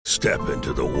Step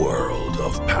into the world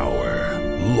of power,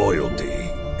 loyalty,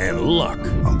 and luck.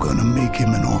 I'm gonna make him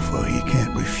an offer he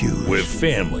can't refuse. With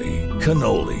family,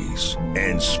 cannolis,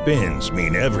 and spins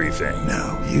mean everything.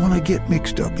 Now, you wanna get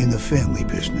mixed up in the family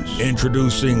business.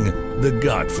 Introducing The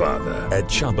Godfather at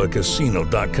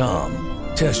ChumbaCasino.com.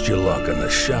 Test your luck in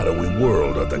the shadowy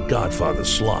world of The Godfather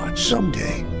slot.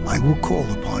 Someday, I will call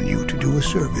upon you to do a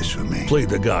service for me. Play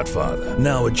The Godfather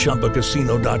now at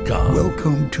ChumbaCasino.com.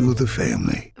 Welcome to the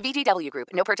family. VGW Group.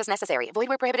 No purchase necessary. Void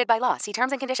where prohibited by law. See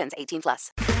terms and conditions.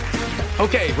 18+.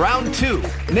 Okay, round two.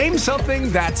 Name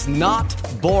something that's not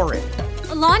boring.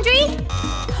 A laundry?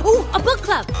 Ooh, a book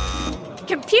club.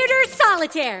 Computer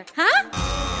solitaire, huh?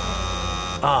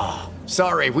 Ah,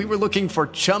 sorry. We were looking for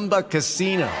Chumba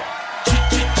Casino.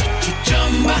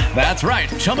 That's right.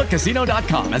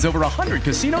 ChumbaCasino.com has over 100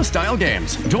 casino-style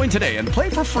games. Join today and play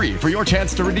for free for your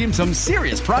chance to redeem some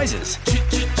serious prizes.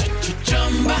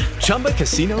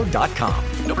 ChumbaCasino.com.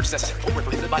 No purchase necessary. Void where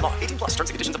prohibited by law. 18+. Terms and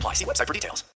conditions apply. See website for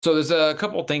details. So there's a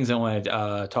couple of things I want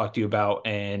to talk to you about,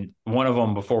 and one of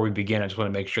them, before we begin, I just want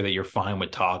to make sure that you're fine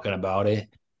with talking about it.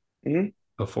 Mm-hmm.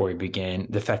 Before we begin,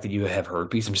 the fact that you have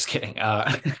herpes. I'm just kidding.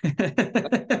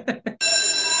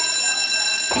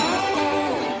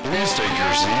 Please take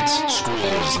your seats. School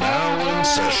is now in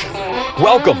session.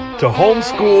 Welcome to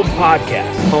Homeschool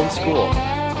Podcast. Homeschool.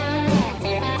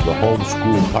 The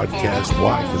Homeschool Podcast.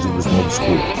 Why? Because he was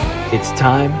homeschooled. It's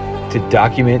time to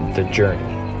document the journey.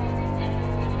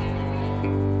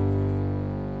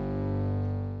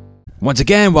 Once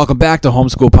again, welcome back to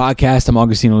Homeschool Podcast. I'm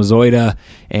Augustino Zoida,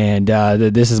 and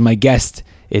this is my guest.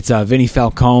 It's Vinny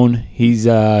Falcone. He's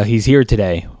here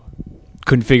today.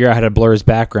 Couldn't figure out how to blur his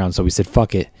background, so we said,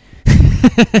 fuck it.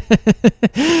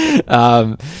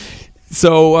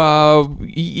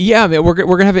 Yeah, man, we're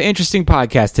gonna have an interesting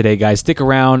podcast today, guys. Stick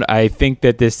around. I think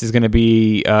that this is gonna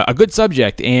be a good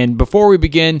subject. And before we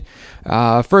begin,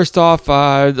 first off,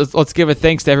 let's give a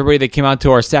thanks to everybody that came out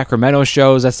to our Sacramento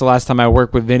shows. That's the last time I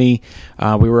worked with Vinny.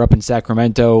 We were up in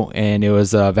Sacramento, and it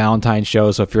was a Valentine's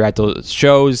show. So if you're at those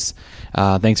shows,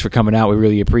 thanks for coming out. We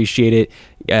really appreciate it.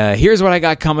 Here's what I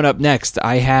got coming up next.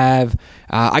 I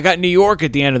got New York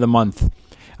at the end of the month.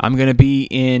 I'm gonna be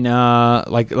in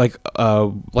like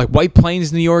White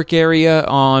Plains, New York area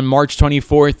on March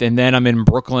 24th, and then I'm in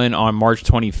Brooklyn on March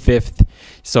 25th.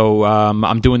 So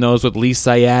I'm doing those with Lee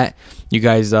Sayat. You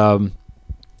guys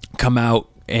come out,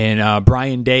 and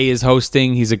Brian Day is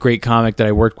hosting. He's a great comic that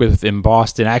I worked with in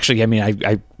Boston. Actually, I mean,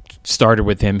 I started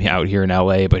with him out here in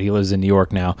LA, but he lives in New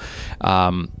York now.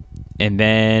 And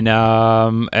then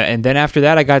after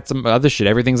that, I got some other shit.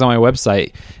 Everything's on my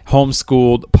website,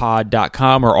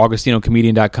 homeschooledpod.com or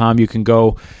augustinocomedian.com. You can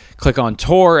go click on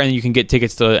tour, and you can get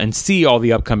tickets to and see all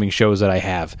the upcoming shows that I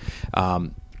have.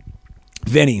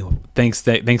 Vinny, thanks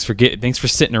for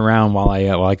sitting around while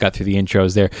I got through the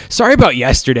intros there. Sorry about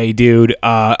yesterday, dude.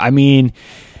 I mean,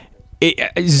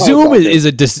 Zoom is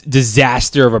a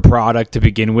disaster of a product to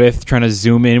begin with. Trying to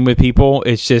Zoom in with people,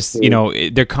 it's just,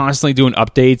 they're constantly doing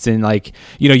updates, and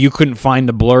you couldn't find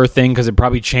the blur thing because it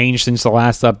probably changed since the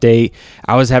last update.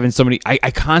 I was having I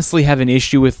constantly have an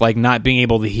issue with not being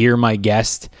able to hear my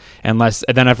guest and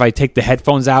then if I take the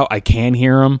headphones out, I can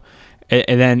hear them.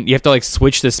 And then you have to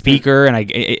switch the speaker, and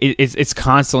it's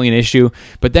constantly an issue.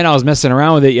 But then I was messing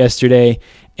around with it yesterday,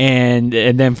 and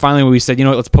then finally we said,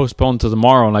 let's postpone until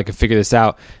tomorrow, and I can figure this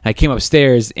out. And I came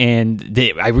upstairs, and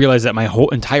I realized that my whole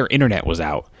entire internet was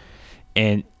out.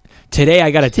 And today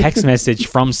I got a text message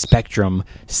from Spectrum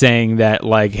saying that,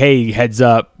 hey, heads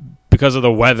up, because of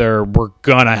the weather, we're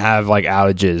gonna have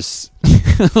outages.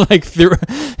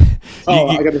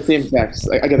 I got the same text.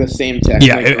 I got the same text.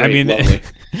 Yeah, I mean,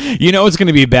 it's going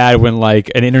to be bad when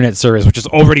an internet service, which is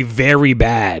already very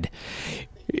bad,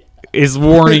 is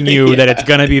warning you that it's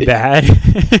going to be bad.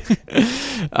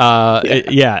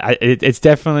 It's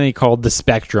definitely called the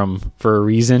Spectrum for a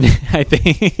reason, I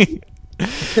think.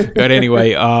 But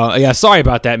anyway, sorry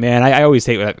about that, man. I always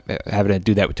hate having to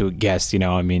do that to a guest.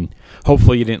 I mean,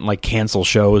 hopefully you didn't cancel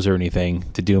shows or anything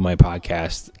to do my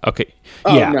podcast. Okay,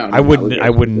 No, I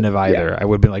wouldn't have either. Yeah. I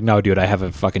would have been no, dude, I have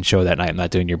a fucking show that night. I'm not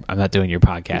doing your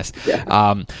podcast.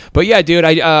 Yeah. But yeah, dude,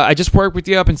 I just worked with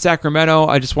you up in Sacramento.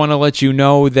 I just want to let you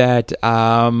know that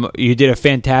you did a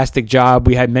fantastic job.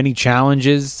 We had many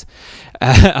challenges.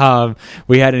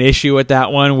 We had an issue with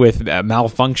that one with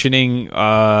malfunctioning,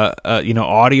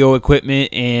 audio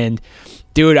equipment, and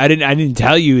dude, I didn't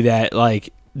tell you that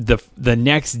the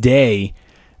next day,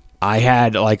 I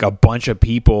had a bunch of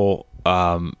people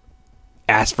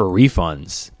ask for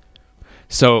refunds.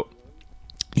 So,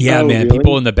 yeah, man, really?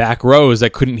 People in the back rows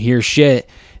that couldn't hear shit.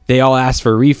 they all asked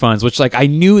for refunds, which like I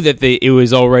knew that it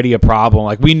was already a problem.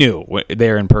 Like we knew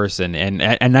there in person,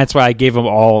 and that's why I gave them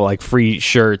all like free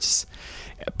shirts.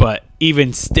 But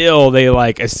even still, they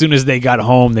like as soon as they got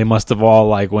home, they must have all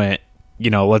like went,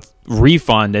 let's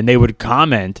refund, and they would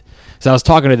comment. So I was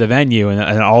talking to the venue,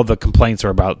 and all the complaints were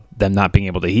about them not being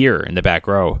able to hear in the back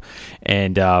row,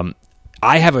 and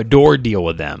I have a door deal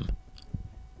with them.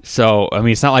 So, I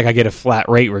mean, it's not like I get a flat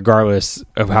rate regardless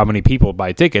of how many people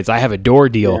buy tickets. I have a door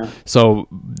deal. Yeah. So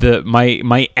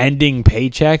my ending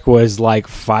paycheck was like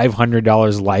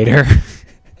 $500 lighter.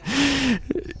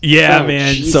 Yeah,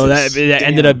 man. Jesus, so that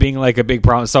ended up being like a big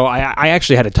problem. So I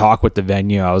actually had to talk with the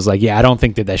venue. I was like, yeah, I don't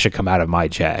think that should come out of my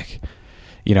check.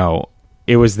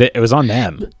 It was on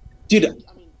them. Dude,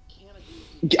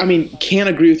 I mean, can't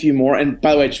agree with you more. And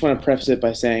by the way, I just want to preface it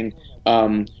by saying,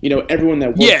 everyone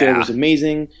that worked there was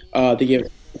amazing. They gave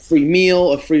a free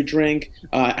meal, a free drink.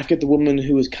 I forget the woman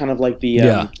who was kind of like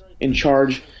the in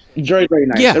charge. Very, very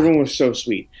nice. Yeah. Everyone was so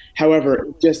sweet. However,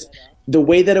 just the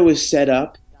way that it was set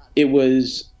up, it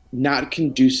was not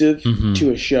conducive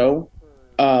to a show.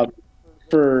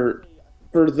 For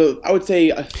I would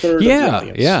say a third of the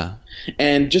audience. Yeah.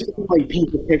 And just to like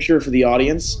paint the picture for the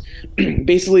audience,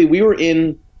 basically we were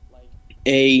in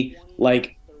a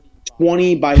like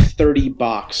 20 by 30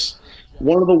 box.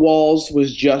 One of the walls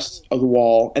was just a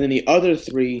wall, and then the other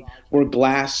 3 were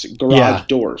glass garage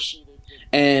doors.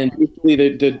 And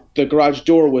basically the garage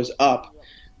door was up,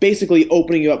 basically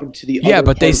opening you up into the other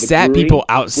but they sat people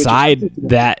outside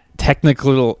that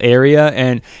technical little area,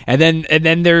 and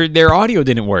then their audio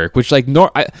didn't work, which I've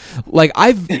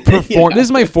performed. This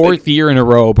is my 4th year in a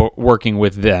row working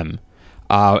with them.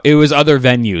 It was other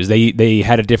venues. They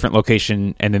had a different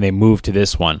location, and then they moved to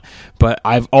this one. But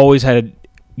I've always had,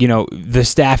 the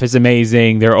staff is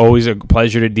amazing. They're always a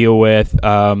pleasure to deal with,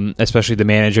 especially the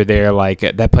manager there. Like,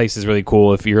 that place is really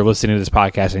cool. If you're listening to this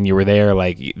podcast and you were there,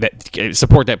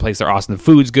 support that place. They're awesome. The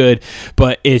food's good,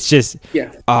 but it's just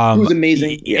food's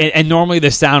amazing. And normally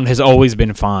the sound has always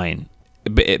been fine.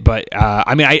 But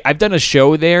I mean, I've done a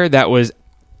show there that was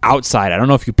outside. I don't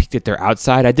know if you peeked it there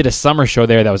outside. I did a summer show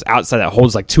there that was outside that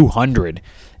holds like 200,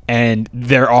 and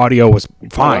their audio was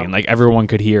fine. Like everyone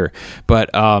could hear,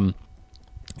 but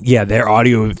their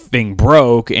audio thing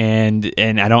broke, and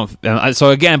I don't. So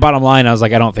again, bottom line, I was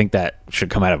like, I don't think that should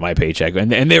come out of my paycheck.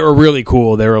 And they were really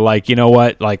cool. They were like, you know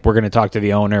what? Like, we're going to talk to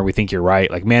the owner. We think you're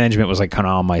right. Like, management was like kind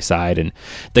of on my side, and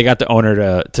they got the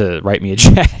owner to write me a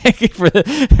check for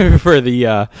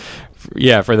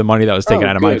the money that was taken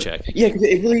out of my check. Yeah, because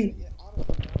it really.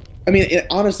 I mean,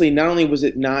 honestly, not only was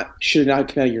it should not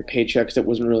come out of your paycheck because it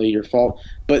wasn't really your fault,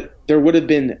 but there would have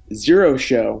been zero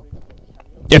show.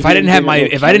 If I didn't have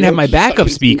my backup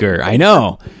speaker, I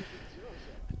know.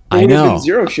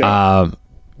 Zero show.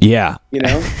 Yeah.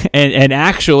 And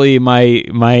actually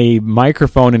my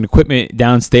microphone and equipment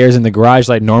downstairs in the garage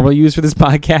that I normally use for this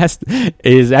podcast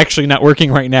is actually not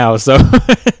working right now. So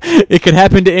it could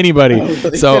happen to anybody. Oh,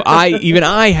 really? So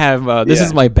I have this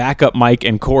is my backup mic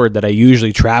and cord that I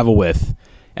usually travel with,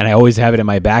 and I always have it in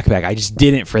my backpack. I just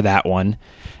didn't for that one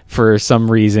for some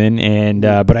reason, and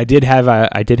but I did have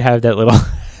that little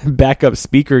backup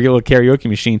speaker, little karaoke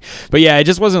machine. But yeah, it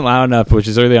just wasn't loud enough, which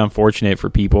is really unfortunate for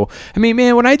people. I mean,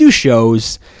 man, when I do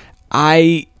shows,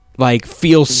 I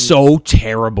feel so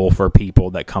terrible for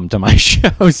people that come to my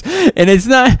shows, and it's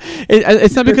not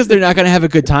because they're not going to have a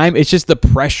good time. It's just the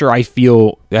pressure I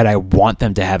feel that I want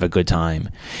them to have a good time,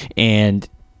 and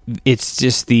it's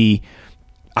just I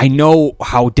know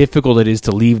how difficult it is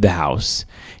to leave the house,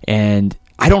 and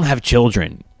I don't have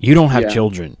children. You don't have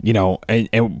children,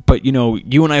 but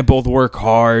you and I both work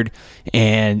hard,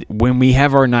 and when we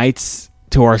have our nights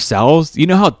to ourselves, you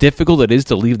know how difficult it is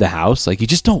to leave the house. Like, you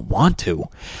just don't want to.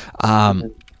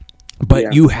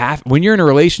 But you have, when you're in a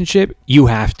relationship, you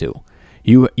have to.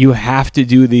 You have to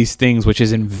do these things, which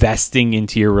is investing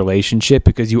into your relationship,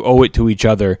 because you owe it to each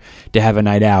other to have a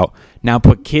night out. Now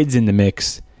put kids in the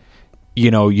mix.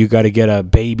 You got to get a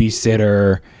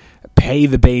babysitter, pay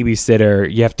the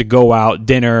babysitter. You have to go out,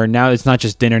 dinner. Now it's not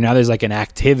just dinner. Now there's like an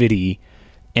activity.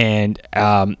 And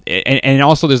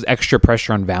also there's extra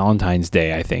pressure on Valentine's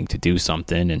Day, I think, to do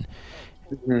something. And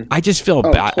I just feel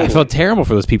bad. Totally. I felt terrible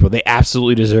for those people. They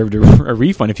absolutely deserved a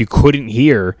refund. If you couldn't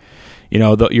hear,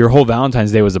 your whole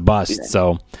Valentine's Day was a bust. Yeah.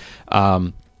 So,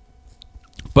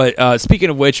 but speaking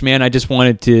of which, man, I just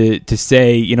wanted to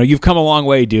say, you've come a long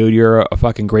way, dude. You're a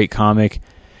fucking great comic.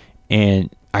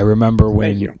 And I remember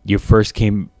when you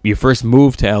first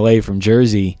moved to LA from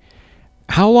Jersey.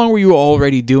 How long were you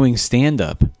already doing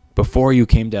stand-up before you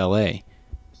came to LA?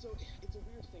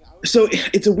 So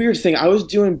it's a weird thing. I was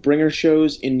doing bringer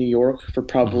shows in New York for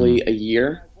probably a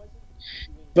year.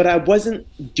 but I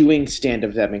wasn't doing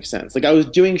stand-up, if that makes sense. Like I was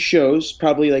doing shows,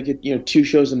 probably like 2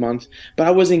 shows a month, but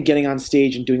I wasn't getting on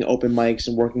stage and doing open mics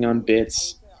and working on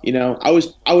bits. I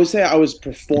would say I was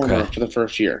performer for the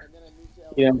first year.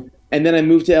 And then I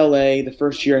moved to LA. The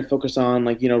first year I focused on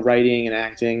writing and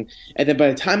acting. And then by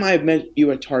the time I met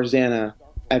you at Tarzana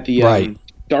at the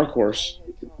Dark Horse,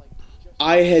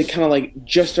 I had kind of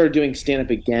just started doing stand-up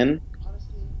again.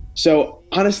 So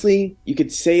honestly, you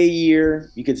could say a year,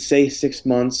 you could say 6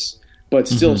 months, but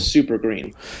still super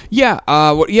green. Yeah.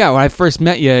 When I first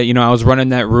met you, I was running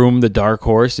that room, the Dark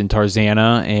Horse in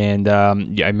Tarzana, and I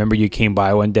remember you came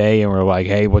by one day and were like,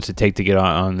 "Hey, what's it take to get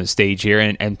on the stage here?"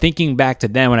 And thinking back to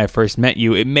then when I first met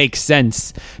you, it makes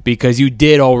sense because you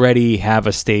did already have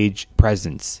a stage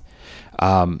presence.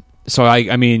 So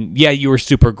I mean, yeah, you were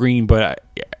super green, but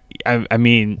I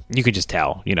mean, you could just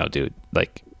tell, dude.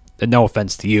 Like, no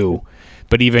offense to you.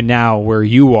 But even now, where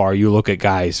you are, you look at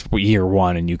guys for year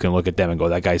one, and you can look at them and go,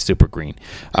 "That guy's super green."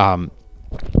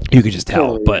 You could just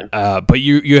tell. But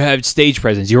you have stage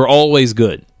presence. You were always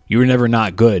good. You were never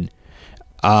not good.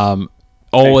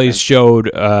 Always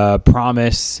showed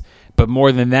promise, but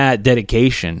more than that,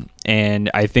 dedication.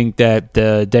 And I think that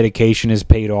the dedication has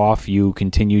paid off. You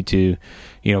continue to,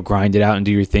 grind it out and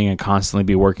do your thing and constantly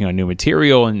be working on new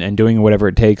material and doing whatever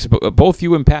it takes. But both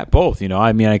you and Pat, both,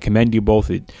 I commend you both.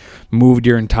 It moved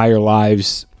your entire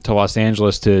lives to Los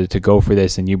Angeles to go for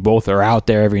this, and you both are out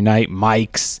there every night,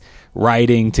 mics,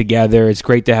 writing together. It's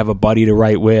great to have a buddy to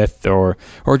write with or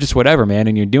just whatever, man,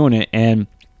 and you're doing it. And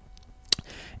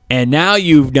now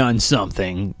you've done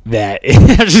something that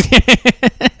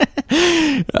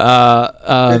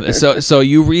so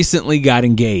you recently got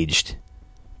engaged.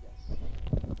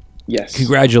 Yes.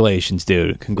 Congratulations,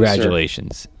 dude.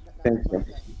 Congratulations. Yes, thank you.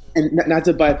 And not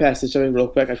to bypass this real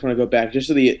quick, I just want to go back just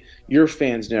so your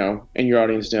fans know and your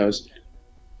audience knows.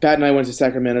 Pat and I went to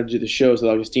Sacramento to do the shows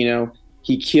with Augustino.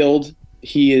 He killed.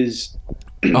 He is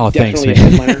thanks, definitely man. a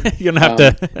headliner. You don't have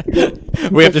to.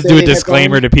 We have to do a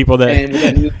disclaimer to people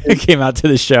that came out to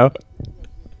the show.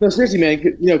 No, seriously, man.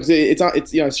 Because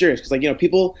it's serious. Because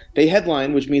people, they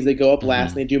headline, which means they go up last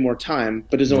and they do more time,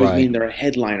 but doesn't always mean they're a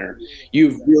headliner.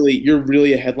 You're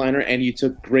really a headliner, and you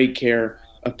took great care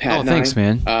of Pat. Oh, thanks,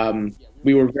 man.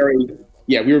 We were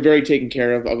very taken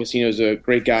care of. Augustino's a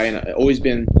great guy and always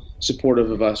been supportive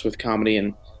of us with comedy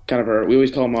and kind of we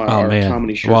always call him our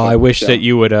comedy show. Well, I wish that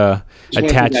you would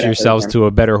attach yourselves to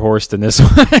a better horse than this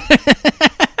one.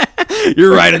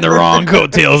 You're riding the wrong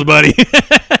coattails, buddy.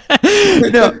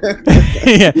 No,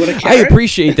 yeah, I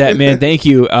appreciate that, man. Thank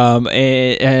you. I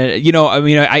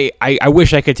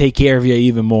wish I could take care of you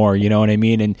even more. You know what I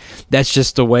mean? And that's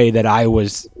just the way that I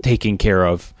was taken care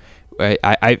of.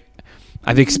 I've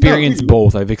experienced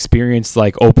both. I've experienced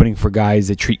opening for guys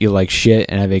that treat you like shit,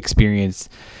 and I've experienced.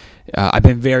 I've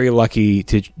been very lucky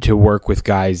to work with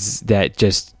guys that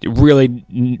just really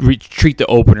treat the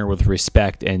opener with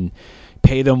respect and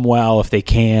pay them well if they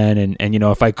can. And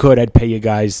if I could, I'd pay you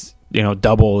guys,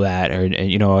 double that, or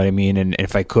you know what I mean. And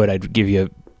if I could, I'd give you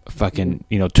fucking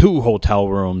 2 hotel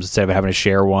rooms instead of having to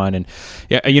share one. And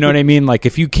yeah, you know what I mean.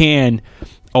 If you can,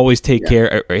 always take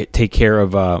care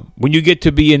of when you get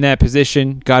to be in that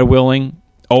position, God willing,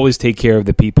 always take care of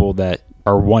the people that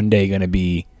are one day going to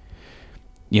be.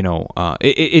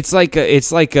 It's like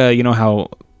how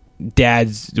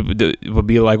dads would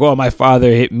be like, well, my father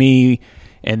hit me,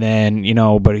 and then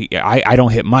but I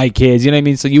don't hit my kids. You know what I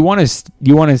mean? So you want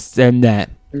to send that,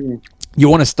 you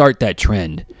want to start that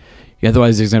trend.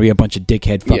 Otherwise, there's gonna be a bunch of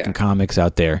dickhead fucking comics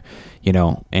out there,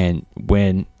 And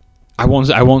when I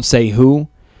won't say who,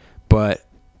 but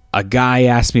a guy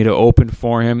asked me to open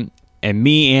for him, and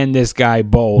me and this guy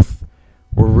both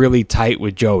were really tight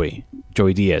with Joey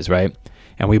Diaz, right?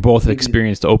 And we both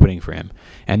experienced opening for him.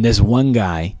 And this one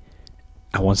guy,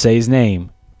 I won't say his name,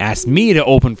 asked me to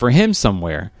open for him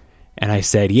somewhere. And I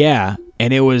said, yeah.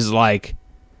 And it was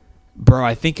bro,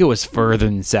 I think it was further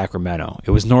than Sacramento. It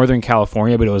was Northern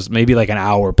California, but it was maybe an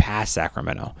hour past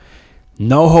Sacramento.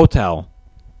 No hotel.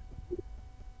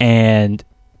 And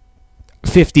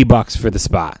 $50 for the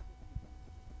spot.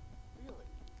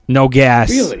 No gas.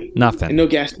 Really? Nothing. And no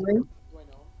gas money?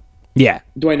 Yeah.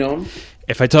 Do I know him?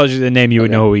 If I told you the name, you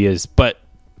would know who he is. But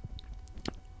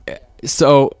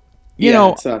so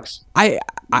it sucks. I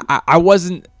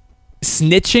wasn't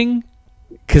snitching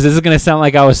because this is gonna sound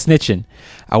like I was snitching.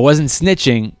 I wasn't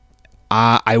snitching.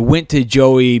 I went to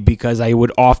Joey because I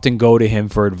would often go to him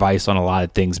for advice on a lot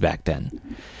of things back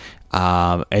then,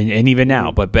 and even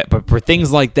now. But for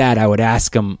things like that, I would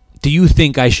ask him do you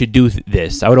think I should do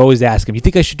this? I would always ask him, you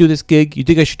think I should do this gig? You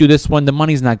think I should do this one? The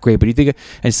money's not great, but you think...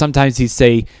 And sometimes he'd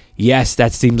say, yes,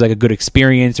 that seems like a good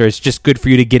experience, or it's just good for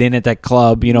you to get in at that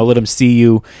club, let him see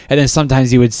you. And then sometimes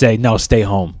he would say, no, stay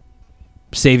home.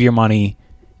 Save your money.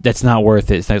 That's not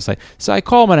worth it. So I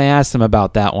call him and I asked him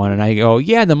about that one, and I go,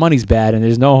 yeah, the money's bad, and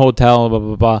there's no hotel, blah,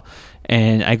 blah, blah.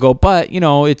 And I go, but,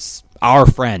 it's our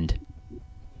friend,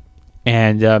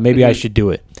 and maybe I should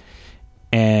do it.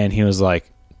 And he was like,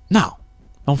 no,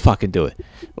 don't fucking do it.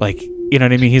 Like, you know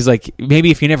what I mean? He's like,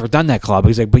 maybe if you never done that club.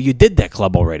 He's like, but you did that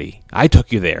club already. I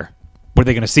took you there. Were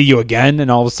they going to see you again? And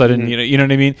all of a sudden, you know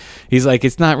what I mean? He's like,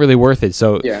 it's not really worth it.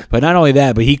 So, but not only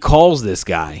that, but he calls this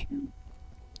guy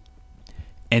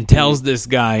and tells this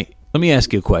guy, let me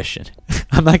ask you a question.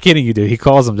 I'm not kidding you, dude. He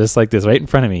calls him just like this right in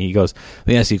front of me. He goes, let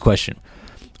me ask you a question.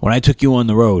 When I took you on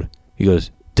the road, he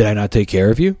goes, did I not take care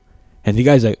of you? And the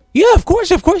guy's like, yeah, of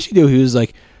course you do. He was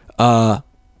like,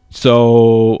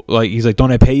 so, like, he's like,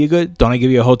 don't I pay you good? Don't I give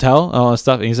you a hotel? All that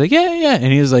stuff. And he's like, yeah.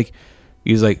 And he was like,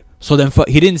 so then,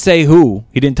 he didn't say who.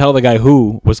 He didn't tell the guy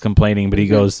who was complaining, but he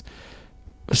goes,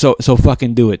 so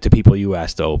fucking do it to people you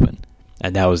asked to open.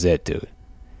 And that was it, dude.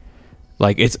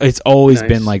 Like, it's always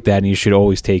been like that, and you should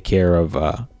always take care of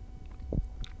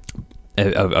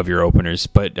your openers.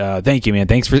 But thank you, man.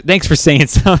 Thanks for saying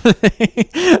something.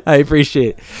 I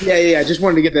appreciate it. Yeah. I just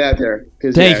wanted to get that out there.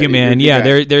 Thank you, man.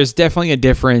 Yeah, there's definitely a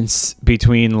difference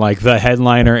between like the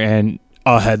headliner and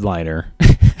a headliner,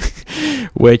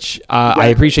 which I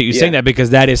appreciate you saying that,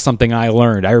 because that is something I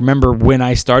learned. I remember when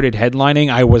I started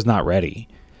headlining, I was not ready.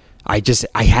 I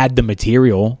had the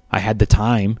material, I had the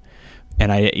time.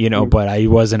 And but I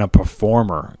wasn't a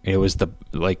performer. It was it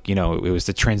was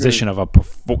the transition of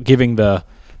giving the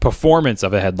performance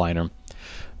of a headliner.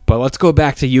 But let's go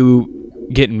back to you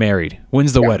getting married.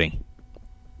 When's the wedding?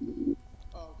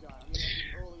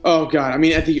 Oh God! I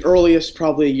mean, at the earliest,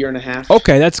 probably a year and a half.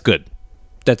 Okay, that's good.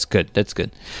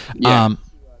 Yeah.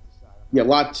 A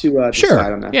lot to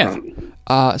decide on that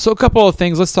front. So a couple of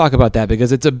things. Let's talk about that,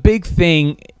 because it's a big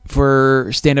thing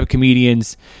for stand-up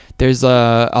comedians. There's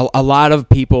a lot of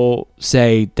people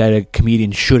say that a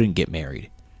comedian shouldn't get married.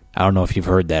 I don't know if you've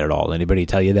heard that at all. Anybody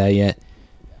tell you that yet?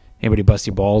 Anybody bust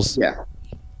your balls? Yeah.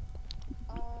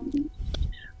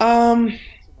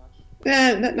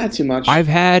 Not too much. I've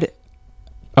had.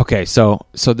 Okay, so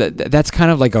that's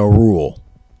kind of like a rule,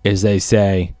 is they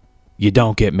say you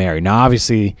don't get married. Now,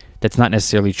 obviously, that's not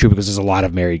necessarily true, because there's a lot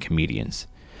of married comedians,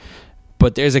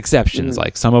 but there's exceptions.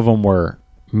 Like, some of them were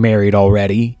married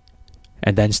already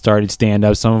and then started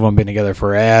stand-up. Some of them been together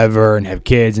forever and have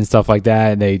kids and stuff like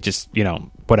that, and they just,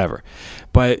 whatever.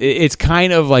 But it's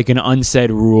kind of like an unsaid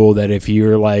rule that if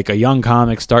you're like a young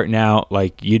comic starting out,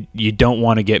 like, you don't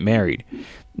want to get married.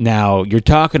 Now, you're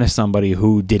talking to somebody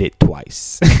who did it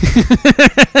twice.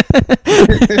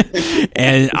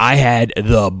 And I had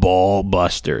the ball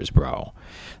busters, bro.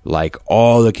 Like,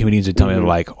 all the comedians would tell me,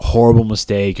 like, horrible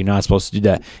mistake, you're not supposed to do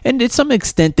that. And to some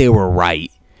extent, they were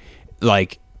right.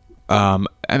 Like,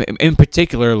 in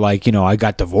particular, like, I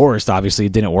got divorced. Obviously,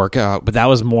 it didn't work out. But that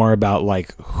was more about,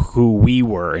 like, who we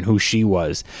were and who she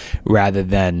was, rather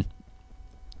than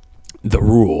the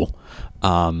rule.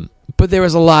 But there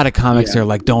was a lot of comics there,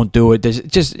 like, don't do it.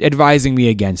 Just advising me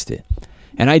against it.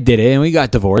 And I did it, and we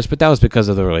got divorced, but that was because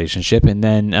of the relationship. And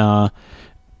then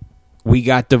we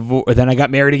got divorced. Then I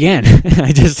got married again.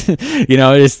 Everybody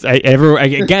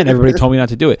told me not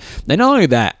to do it. And not only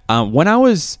that, when I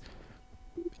was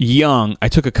young, I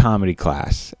took a comedy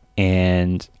class.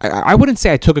 And I wouldn't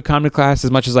say I took a comedy class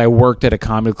as much as I worked at a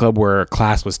comedy club where a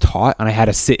class was taught, and I had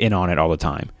to sit in on it all the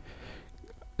time.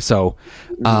 So,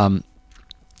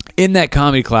 in that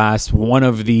comedy class, one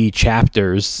of the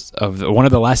chapters of one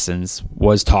of the lessons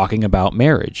was talking about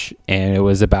marriage, and it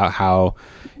was about how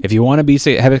if you want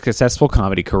to have a successful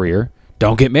comedy career,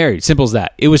 don't get married. Simple as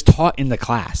that. It was taught in the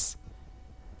class,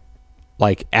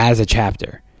 like, as a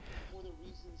chapter.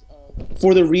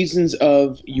 For the reasons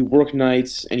of you work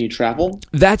nights and you travel?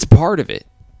 That's part of it.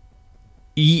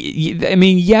 I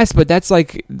mean, yes, but that's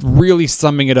like really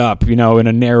summing it up, in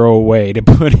a narrow way to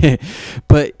put it.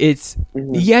 But it's,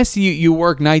 yes, you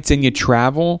work nights and you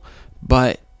travel,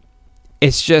 but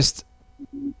it's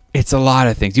a lot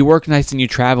of things. You work nights and you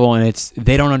travel, and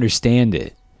they don't understand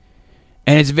it.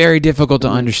 And it's very difficult to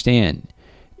understand.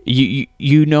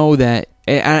 You know that,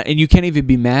 and you can't even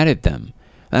be mad at them.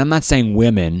 And I'm not saying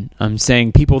women, I'm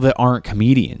saying people that aren't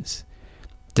comedians.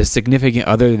 The significant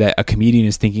other that a comedian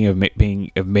is thinking of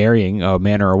marrying, a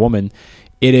man or a woman,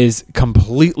 it is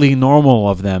completely normal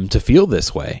of them to feel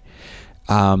this way.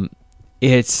 What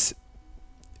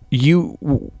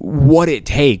it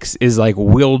takes is like,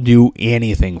 we'll do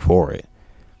anything for it.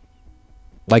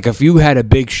 Like if you had a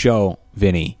big show,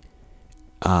 Vinny,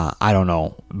 I don't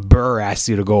know, Burr asks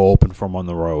you to go open for him on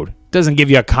the road. Doesn't give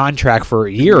you a contract for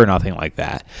a year or nothing like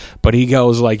that. But he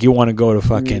goes like, you want to go to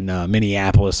fucking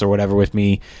Minneapolis or whatever with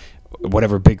me,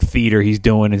 whatever big theater he's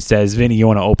doing, and says, Vinny, you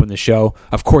want to open the show?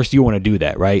 Of course you want to do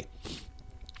that, right?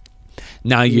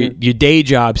 Now your day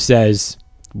job says,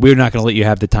 we're not going to let you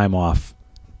have the time off.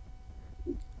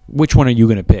 Which one are you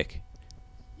going to pick?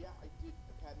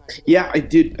 Yeah, I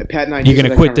did. Pat and I. You're going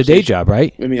to quit the day job,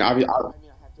 right? I mean,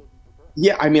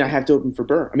 I have to open for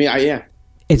Burr. I mean, yeah.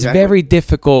 It's very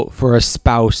difficult for a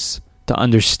spouse to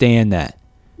understand that.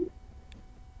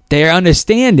 They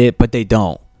understand it, but they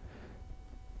don't.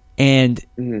 And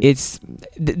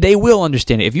they will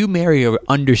understand it. If you marry an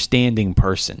understanding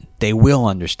person, they will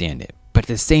understand it. But at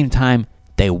the same time,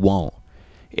 they won't.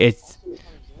 It's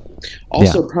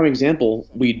also prime example.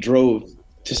 We drove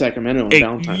to Sacramento on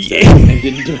Valentine's Day and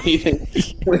didn't do anything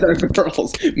with our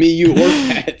girls. Me, you, or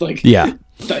Pat.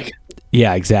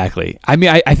 Yeah, exactly. I mean,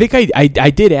 I think I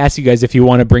did ask you guys if you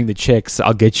want to bring the chicks.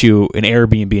 I'll get you an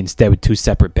Airbnb instead with 2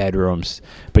 separate bedrooms.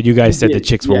 But you guys said the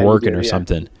chicks were working or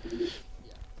something.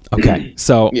 Okay,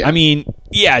 so I mean,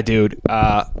 dude.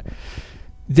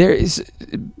 There is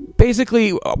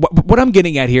basically what I'm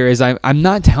getting at here is I'm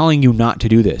not telling you not to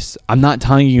do this. I'm not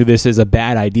telling you this is a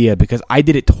bad idea because I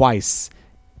did it twice.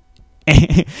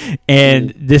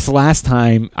 And this last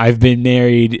time I've been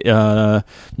married,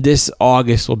 this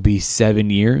August will be 7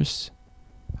 years.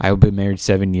 I've been married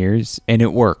 7 years, and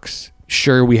it works.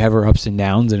 Sure, we have our ups and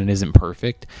downs, and it isn't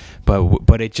perfect,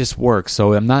 but it just works.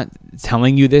 So I'm not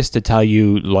telling you this to tell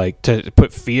you, like, to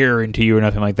put fear into you or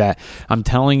nothing like that. I'm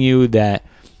telling you that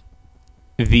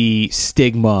the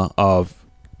stigma of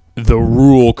the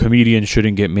rule comedians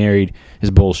shouldn't get married is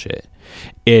bullshit.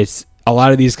 It's a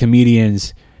lot of these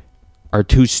comedians are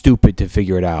too stupid to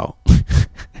figure it out.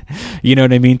 You know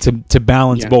what I mean? To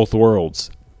balance both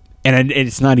worlds. And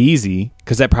it's not easy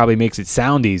because that probably makes it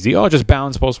sound easy. Oh, just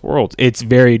balance both worlds. It's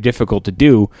very difficult to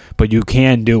do, but you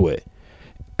can do it.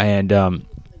 And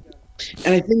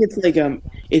I think it's like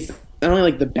it's not only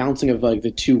like the bouncing of like the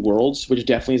two worlds, which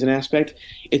definitely is an aspect.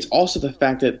 It's also the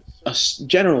fact that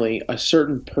generally a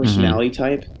certain personality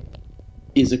type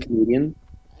is a comedian,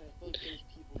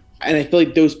 and I feel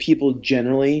like those people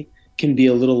generally can be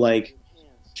a little like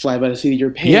fly by the seat of your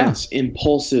pants,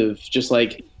 impulsive, just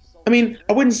like. I mean,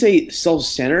 I wouldn't say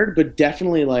self-centered, but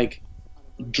definitely like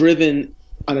driven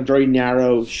on a very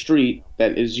narrow street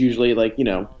that is usually like, you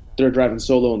know, they're driving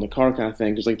solo in the car kind of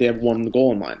thing because like they have one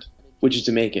goal in mind, which is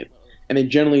to make it. And they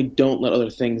generally don't let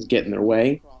other things get in their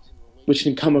way, which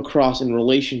can come across in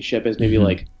relationship as maybe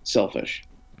like selfish.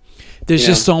 There's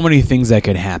just so many things that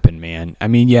could happen, man. I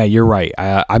mean, yeah, you're right.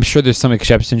 I'm sure there's some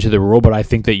exceptions to the rule, but I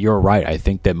think that you're right. I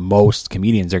think that most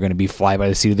comedians are going to be fly by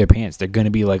the seat of their pants. They're going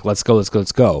to be like, let's go.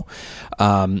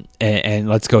 And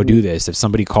let's go do this. If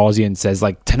somebody calls you and says,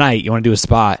 like, tonight, you want to do a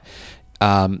spot,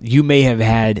 you may have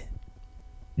had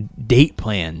date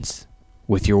plans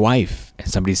with your wife, and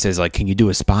somebody says, like, can you do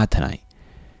a spot tonight?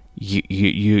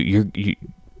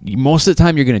 Most of the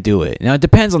time you're going to do it. Now, it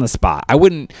depends on the spot. I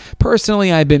wouldn't,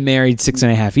 personally, I've been married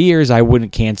 6.5 years. I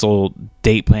wouldn't cancel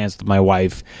date plans with my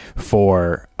wife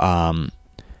for 10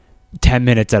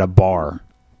 minutes at a bar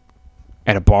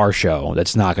show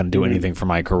that's not going to do anything for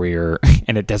my career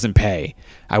and it doesn't pay.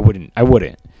 I wouldn't.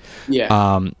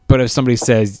 Yeah. But if somebody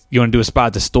says, you want to do a spot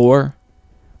at the store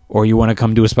or you want to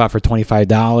come do a spot for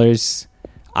 $25,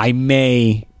 I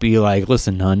may be like,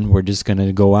 listen, hun, we're just going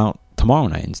to go out tomorrow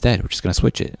night instead. We're just going to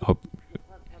switch it.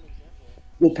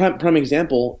 Well, prime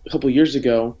example, a couple of years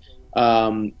ago,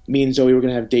 me and Zoe were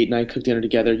going to have date night, cook dinner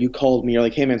together. You called me. You're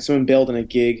like, hey, man, someone bailed on a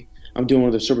gig. I'm doing one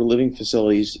of the sober living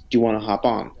facilities. Do you want to hop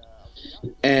on?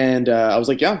 And I was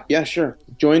like, yeah, sure.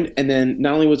 Joined. And then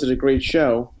not only was it a great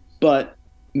show, but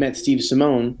met Steve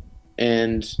Simone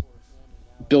and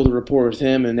build a rapport with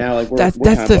him, and now like we're that's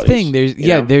the thing.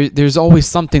 There's always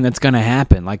something that's gonna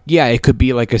happen. Like, yeah, it could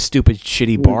be like a stupid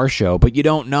shitty bar show, but you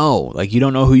don't know. Like, you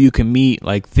don't know who you can meet.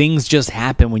 Like, things just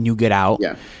happen when you get out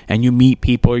and you meet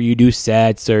people, or you do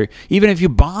sets, or even if you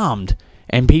bombed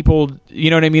and people, you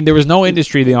know what I mean? There was no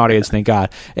industry in the audience, thank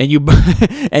God. And you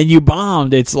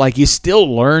bombed. It's like you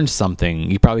still learned something.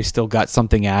 You probably still got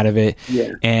something out of it.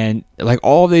 Yeah. And like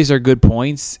all of these are good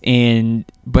points,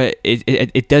 but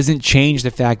it doesn't change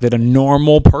the fact that a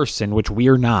normal person, which we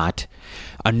are not,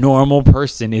 a normal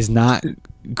person is not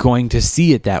going to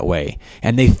see it that way.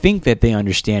 And they think that they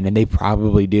understand, and they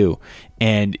probably do.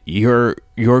 And your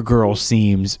girl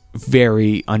seems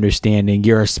very understanding.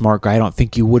 You're a smart guy. I don't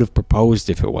think you would have proposed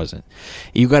if it wasn't.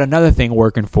 You got another thing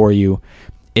working for you,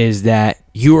 is that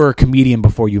you were a comedian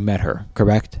before you met her,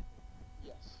 correct?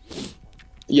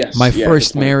 Yes. My yeah,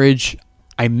 first good point. marriage,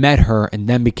 I met her and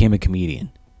then became a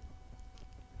comedian.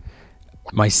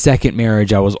 My second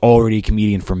marriage, I was already a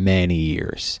comedian for many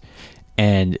years.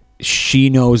 And she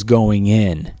knows going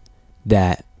in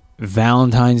that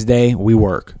Valentine's Day, we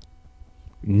work.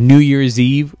 New Year's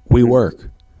Eve, we work.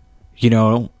 You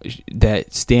know,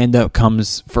 that stand-up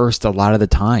comes first a lot of the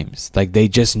times. Like, they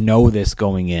just know this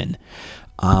going in.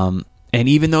 And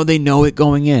even though they know it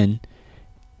going in,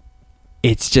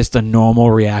 it's just a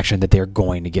normal reaction that they're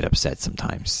going to get upset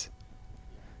sometimes.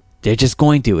 They're just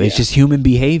going to. It's just human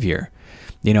behavior.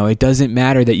 You know, it doesn't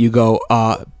matter that you go,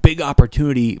 big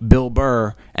opportunity, Bill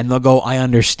Burr, and they'll go, I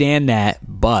understand that,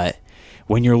 but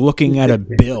when you're looking at a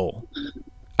bill,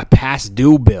 a past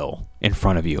due bill in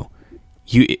front of you,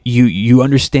 you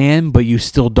understand, but you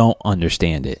still don't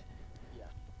understand it.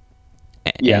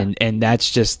 And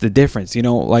that's just the difference. You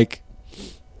know, like,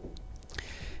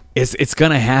 it's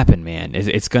gonna happen, man.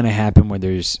 It's gonna happen where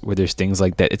there's things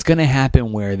like that. It's gonna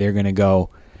happen where they're gonna go,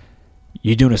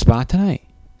 you doing a spot tonight?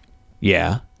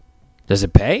 Yeah. Does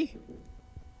it pay?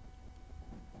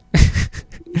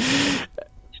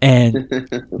 And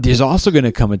there's also going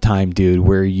to come a time, dude,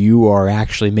 where you are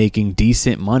actually making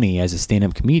decent money as a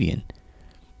stand-up comedian.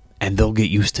 And they'll get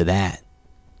used to that.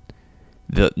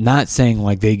 Not saying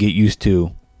like they get used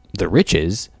to the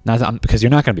riches, because you're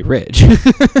not going to be rich.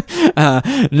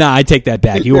 I take that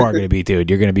back. You are going to be, dude.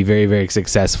 You're going to be very, very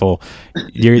successful.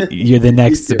 You're the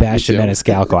next Sebastian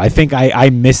Maniscalco. I think I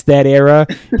missed that era.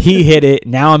 He hit it.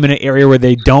 Now I'm in an area where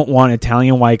they don't want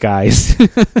Italian white guys.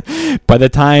 By the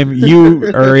time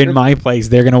you are in my place,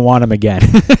 they're going to want them again.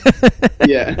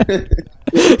 Yeah.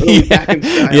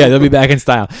 They'll be back in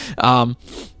style.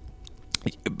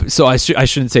 So I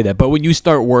shouldn't say that, but when you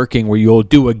start working where you'll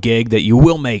do a gig that you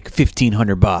will make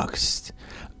 $1,500,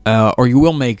 or you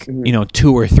will make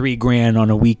 $2,000 or $3,000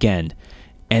 on a weekend,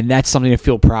 and that's something to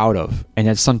feel proud of, and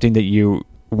that's something that your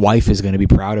wife is going to be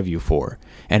proud of you for,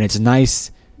 and it's nice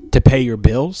to pay your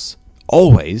bills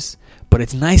always, but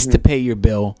it's nice to pay your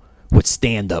bill with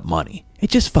stand-up money. It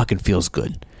just fucking feels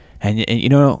good, and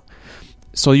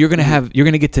so you're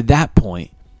gonna get to that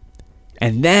point,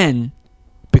 and then.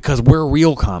 Because we're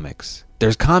real comics.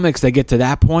 There's comics that get to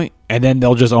that point, and then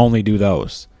they'll just only do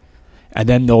those. And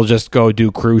then they'll just go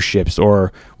do cruise ships,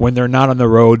 or when they're not on the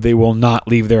road, they will not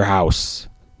leave their house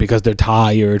because they're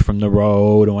tired from the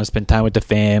road and want to spend time with the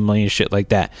family and shit like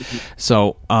that.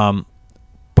 So,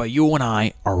 but you and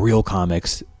I are real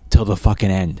comics till the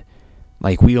fucking end.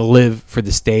 Like, we live for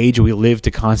the stage. We live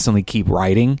to constantly keep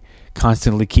writing,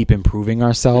 constantly keep improving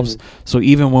ourselves. So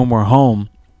even when we're home,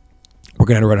 we're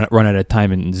going to run out of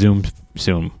time in Zoom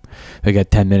soon. We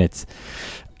got 10 minutes.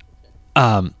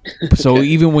 So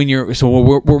even when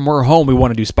we're home, we want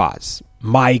to do spots,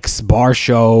 mics, bar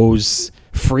shows,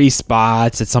 free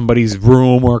spots at somebody's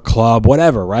room or club,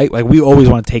 whatever, right? Like, we always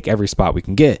want to take every spot we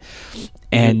can get.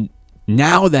 And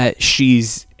now that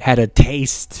she's had a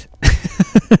taste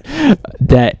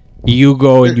that you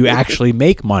go and you actually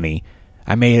make money,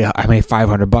 I made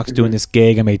 $500 doing this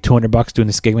gig. I made $200 doing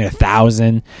this gig. I made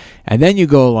 $1,000, and then you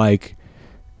go like,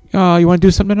 "Oh, you want to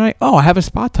do something tonight? Oh, I have a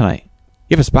spot tonight.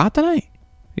 You have a spot tonight?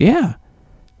 Yeah.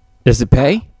 Does it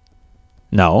pay?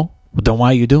 No. Well, then why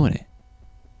are you doing it?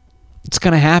 It's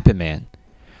gonna happen, man.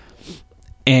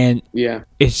 And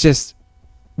it's just,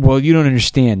 well, you don't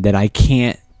understand that I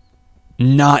can't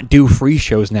not do free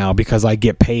shows now because I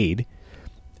get paid.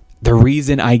 The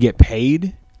reason I get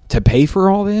paid to pay for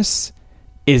all this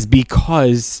is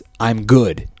because I'm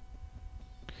good.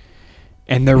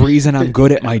 And the reason I'm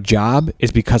good at my job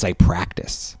is because I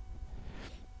practice.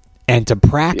 And to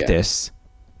practice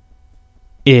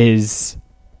is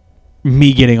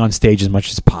me getting on stage as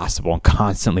much as possible and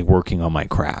constantly working on my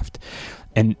craft.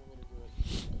 And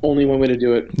only one way to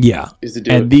do it is to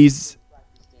do and it. These,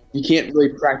 you can't really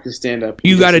practice stand-up.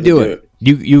 You got to do it.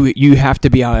 You have to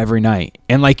be out every night.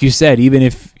 And like you said, even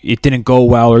if it didn't go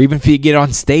well, or even if you get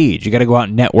on stage, you got to go out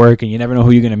and network, and you never know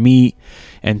who you're going to meet,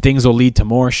 and things will lead to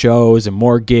more shows and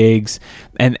more gigs.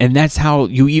 And that's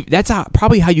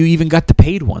probably how you even got the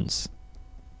paid ones.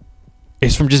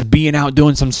 It's from just being out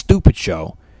doing some stupid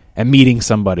show and meeting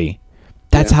somebody.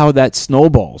 That's how that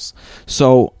snowballs.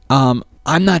 So I'm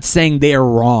not saying they are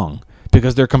wrong,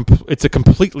 because it's a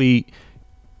completely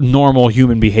normal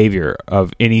human behavior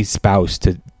of any spouse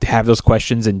to have those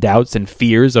questions and doubts and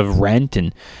fears of rent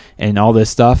and all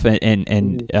this stuff, but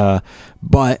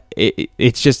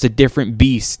it's just a different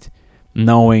beast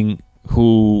knowing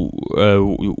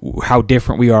how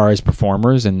different we are as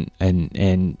performers, and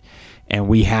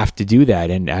we have to do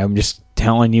that. And I'm just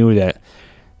telling you that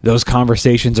those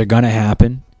conversations are going to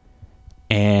happen,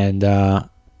 and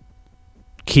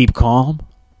keep calm,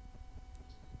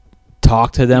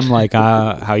 talk to them like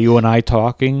how you and I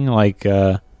talking, like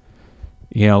let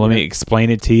me explain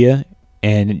it to you,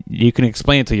 and you can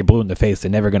explain it till you're blue in the face. They're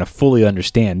never going to fully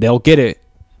understand. They'll get it,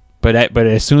 but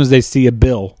as soon as they see a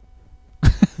bill,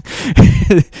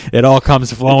 it all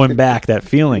comes flowing back, that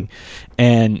feeling.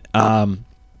 And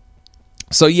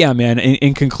so yeah, man,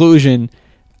 in conclusion,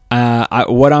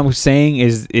 what I'm saying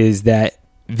is that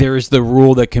there's the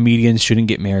rule that comedians shouldn't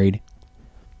get married.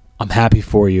 I'm happy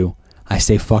for you. I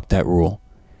say fuck that rule.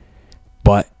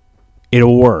 But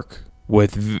it'll work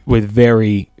with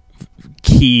very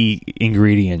key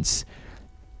ingredients.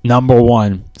 Number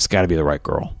one, it's got to be the right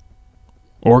girl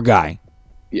or guy.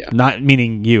 Yeah. Not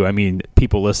meaning you. I mean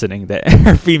people listening that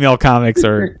are female comics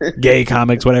or gay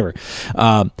comics, whatever.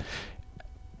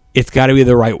 It's got to be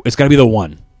the right. It's got to be the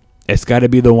one. It's got to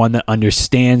be the one that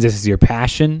understands this is your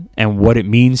passion and what it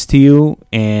means to you,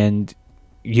 and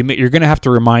you're going to have to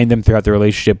remind them throughout the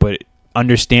relationship, but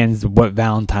understands what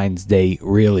Valentine's Day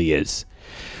really is.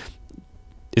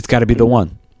 It's got to be the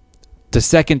one. The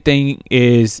second thing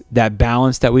is that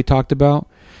balance that we talked about.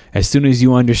 As soon as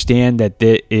you understand that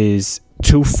there is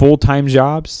 2 full-time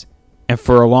jobs, and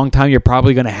for a long time you're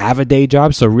probably going to have a day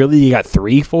job, so really you got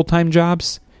 3 full-time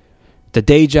jobs. The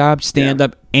day job,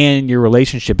 stand-up, and your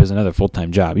relationship is another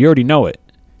full-time job. You already know it.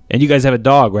 And you guys have a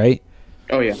dog, right?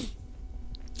 Oh, yeah.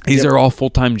 These are all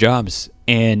full-time jobs.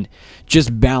 And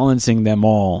just balancing them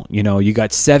all, you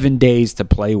got 7 days to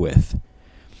play with.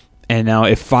 And now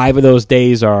if 5 of those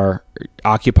days are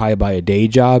occupied by a day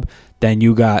job, then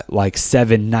you got like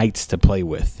 7 nights to play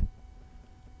with.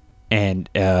 You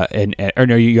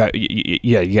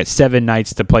got 7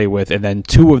 nights to play with, and then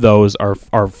 2 of those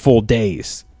are full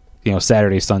days.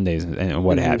 Saturdays, Sundays, and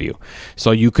what have you. So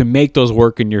you can make those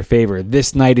work in your favor.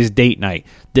 This night is date night.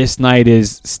 This night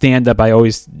is stand-up. I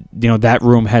always, that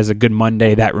room has a good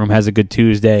Monday. That room has a good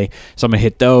Tuesday. So I'm going to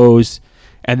hit those.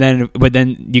 But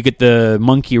then you get the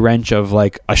monkey wrench of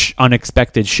like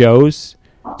unexpected shows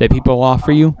that people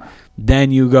offer you.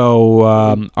 Then you go,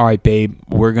 all right, babe,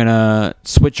 we're going to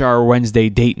switch our Wednesday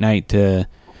date night to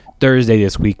Thursday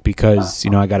this week because,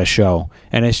 I got a show.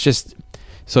 And it's just...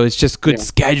 So it's just good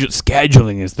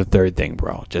scheduling is the third thing,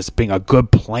 bro. Just being a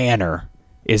good planner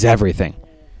is everything.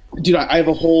 Dude, I have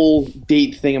a whole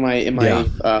date thing in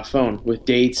my phone with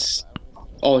dates,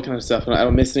 all that kind of stuff. And I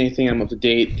don't miss anything. I'm up to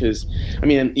date because,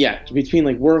 between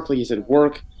like work, like you said,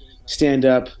 work, stand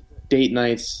up, date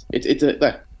nights. Say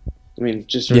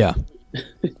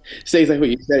exactly what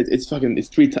you said. It's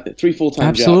 3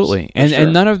 full-time jobs. Absolutely,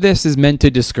 and none of this is meant to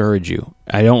discourage you.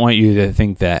 I don't want you to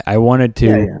think that. I wanted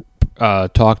to.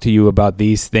 Talk to you about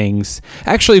these things.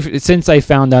 Actually, since I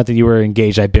found out that you were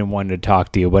engaged, I've been wanting to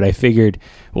talk to you, but I figured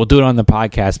we'll do it on the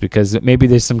podcast because maybe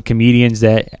there's some comedians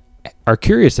that are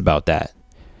curious about that.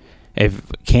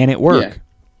 Can it work?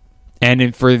 Yeah.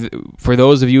 And for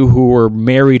those of you who were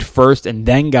married first and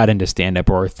then got into stand-up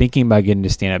or are thinking about getting into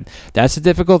stand-up, that's a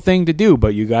difficult thing to do,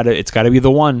 but it's got to be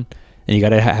the one, and you got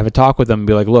to have a talk with them and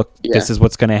be like, look, this is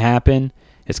what's going to happen.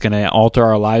 It's going to alter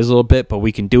our lives a little bit, but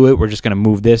we can do it. We're just going to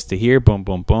move this to here. Boom,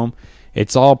 boom, boom.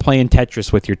 It's all playing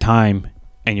Tetris with your time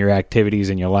and your activities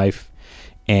in your life.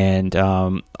 And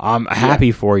I'm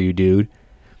happy for you, dude.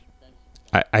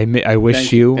 I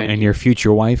wish you and your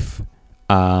future wife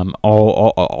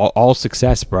all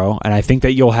success, bro. And I think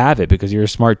that you'll have it because you're a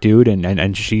smart dude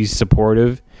and she's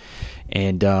supportive.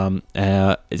 And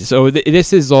so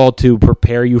this is all to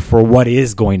prepare you for what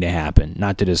is going to happen,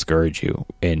 not to discourage you.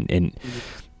 And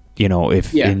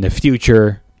if in the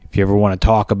future, if you ever want to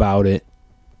talk about it,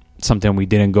 something we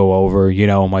didn't go over,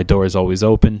 my door is always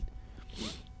open.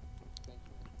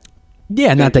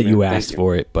 Yeah, not that you asked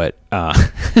for it, but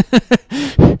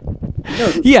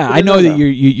yeah, I know that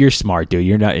you're smart, dude.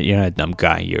 You're not a dumb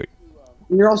guy.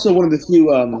 You're also one of the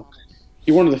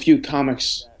few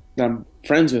comics that I'm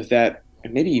friends with that,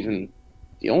 and maybe even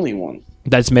the only one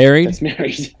that's married.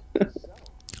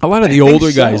 A lot of the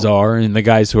older guys are, and the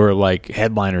guys who are like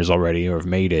headliners already or have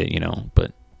made it,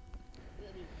 But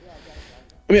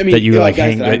that you like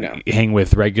hang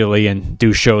with regularly and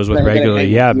do shows with regularly.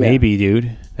 Yeah, maybe,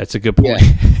 dude. That's a good point.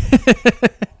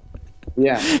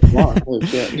 Yeah. Wow, holy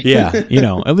shit. Yeah,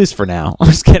 at least for now. I'm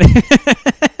just kidding.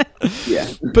 Yeah.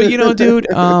 But dude,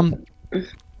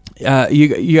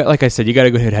 you like I said, you got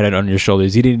a good head on your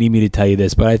shoulders. You didn't need me to tell you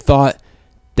this, but I thought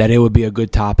that it would be a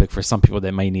good topic for some people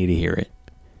that might need to hear it.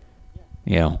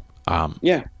 Yeah.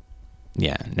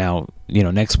 Now,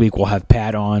 next week we'll have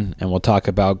Pat on and we'll talk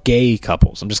about gay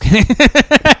couples. I'm just kidding.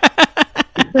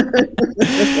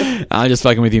 I'm just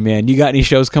fucking with you, man. You got any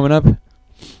shows coming up?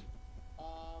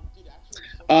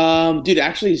 Dude,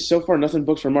 actually, so far nothing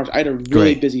booked for March. I had a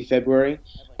really busy February.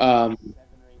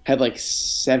 Had had like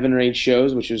 7 or 8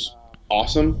 shows, which was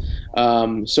awesome.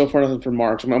 So far nothing for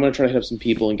March. I'm going to try to hit up some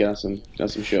people and get on some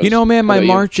shows. You know, man, my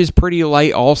March is pretty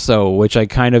light also, which I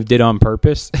kind of did on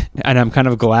purpose. And I'm kind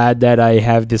of glad that I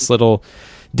have this little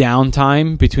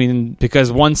downtime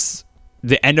because once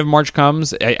the end of March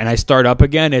comes and I start up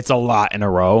again, it's a lot in a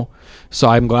row. So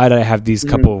I'm glad I have these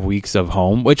couple of weeks of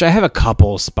home, which I have a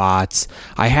couple of spots.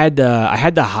 I had the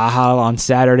haha on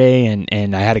Saturday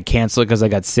and I had to cancel it because I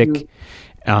got sick.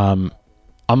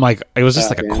 I'm like, it was just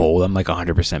like a cold. I'm like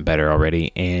 100% better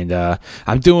already. And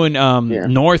I'm doing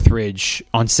Northridge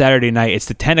on Saturday night. It's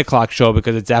the 10 o'clock show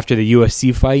because it's after the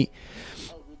UFC fight.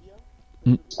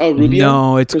 Oh, Rubio?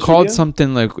 No, it's Chris called Rubio?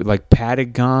 something like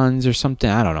Patagons or something.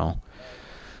 I don't know.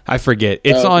 I forget.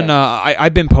 It's on.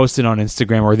 I've been posting on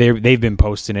Instagram, or they've been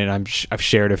posting it. I've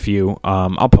shared a few.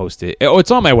 I'll post it. Oh,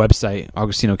 it's on my website,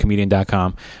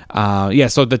 AugustinoComedian.com.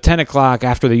 So the 10 o'clock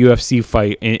after the UFC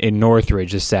fight in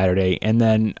Northridge this Saturday, and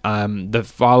then the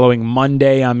following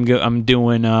Monday, I'm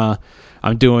doing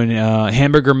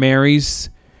Hamburger Mary's,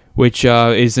 which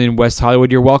is in West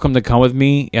Hollywood. You're welcome to come with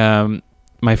me.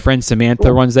 My friend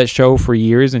Samantha runs that show for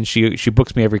years, and she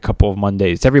books me every couple of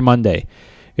Mondays. It's every Monday.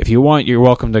 If you want, you're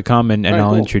welcome to come, and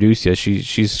I'll introduce you.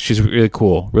 She's really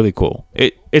cool, really cool.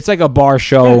 It's like a bar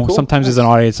show. Yeah, cool. Sometimes there's an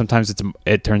audience. Sometimes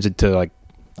it turns into like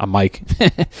a mic,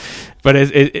 but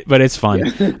it's fun.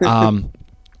 Yeah. And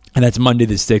that's Monday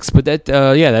the 6th. But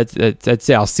that's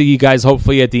it. I'll see you guys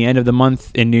hopefully at the end of the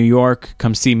month in New York.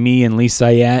 Come see me and Lee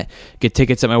Sayat. Get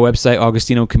tickets at my website,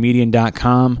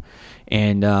 AugustinoComedian.com,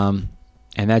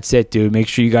 and that's it, dude. Make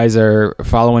sure you guys are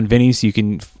following Vinny so you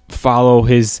can follow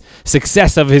his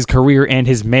success of his career and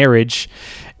his marriage.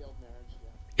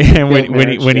 And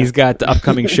when he's got the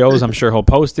upcoming shows, I'm sure he'll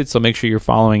post it. So make sure you're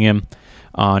following him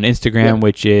on Instagram,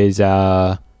 which is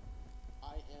I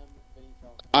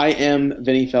am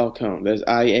Vinny Falcone. There's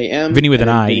IAM Vinny with an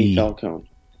I. Vinny Falcone.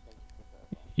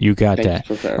 You got Thank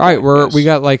that. you All right, we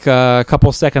got like a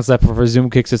couple seconds left before Zoom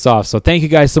kicks us off. So thank you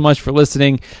guys so much for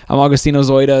listening. I'm Augustino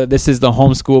Zoida. This is the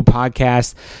Homeschool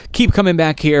Podcast. Keep coming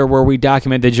back here where we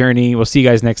document the journey. We'll see you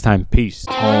guys next time. Peace.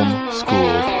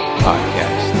 Homeschool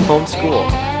Podcast. Homeschool.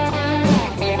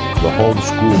 The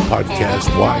Homeschool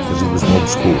Podcast. Why? Because he was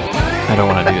homeschooled. I don't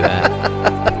want to do that.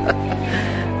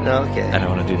 No, okay. I don't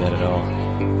want to do that at all.